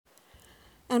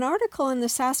An article in the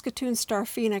Saskatoon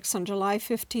Star-Phoenix on July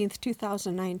 15,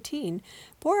 2019,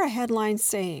 bore a headline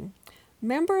saying,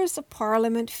 "Members of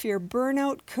Parliament fear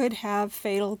burnout could have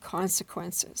fatal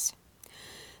consequences."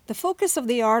 The focus of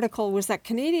the article was that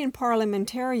Canadian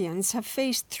parliamentarians have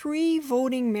faced 3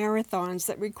 voting marathons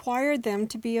that required them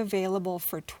to be available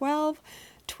for 12,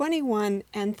 21,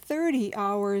 and 30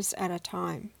 hours at a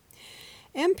time.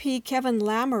 MP Kevin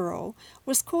Lamoureux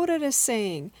was quoted as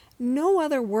saying, "No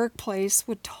other workplace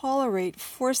would tolerate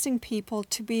forcing people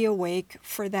to be awake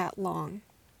for that long."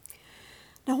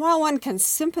 Now, while one can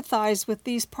sympathize with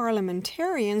these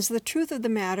parliamentarians, the truth of the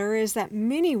matter is that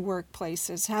many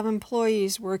workplaces have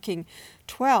employees working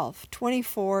 12,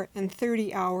 24, and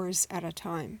 30 hours at a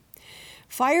time.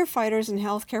 Firefighters and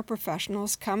healthcare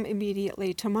professionals come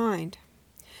immediately to mind.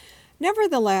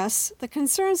 Nevertheless, the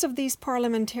concerns of these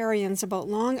parliamentarians about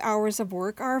long hours of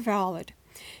work are valid.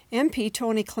 MP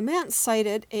Tony Clement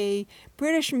cited a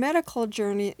British Medical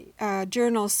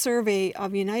Journal survey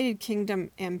of United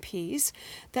Kingdom MPs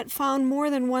that found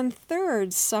more than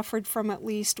 1/3 suffered from at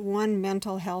least one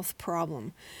mental health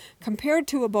problem, compared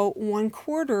to about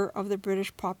 1/4 of the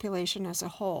British population as a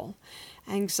whole.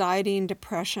 Anxiety and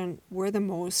depression were the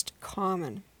most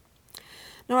common.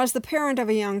 Now, as the parent of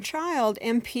a young child,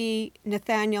 MP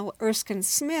Nathaniel Erskine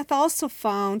Smith also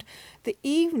found the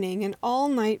evening and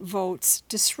all-night votes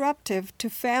disruptive to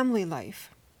family life.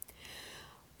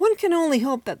 One can only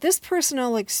hope that this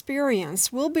personal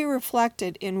experience will be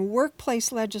reflected in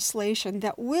workplace legislation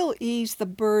that will ease the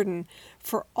burden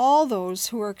for all those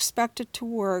who are expected to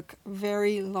work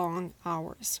very long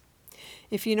hours.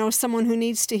 If you know someone who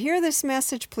needs to hear this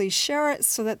message, please share it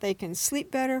so that they can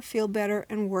sleep better, feel better,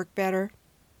 and work better.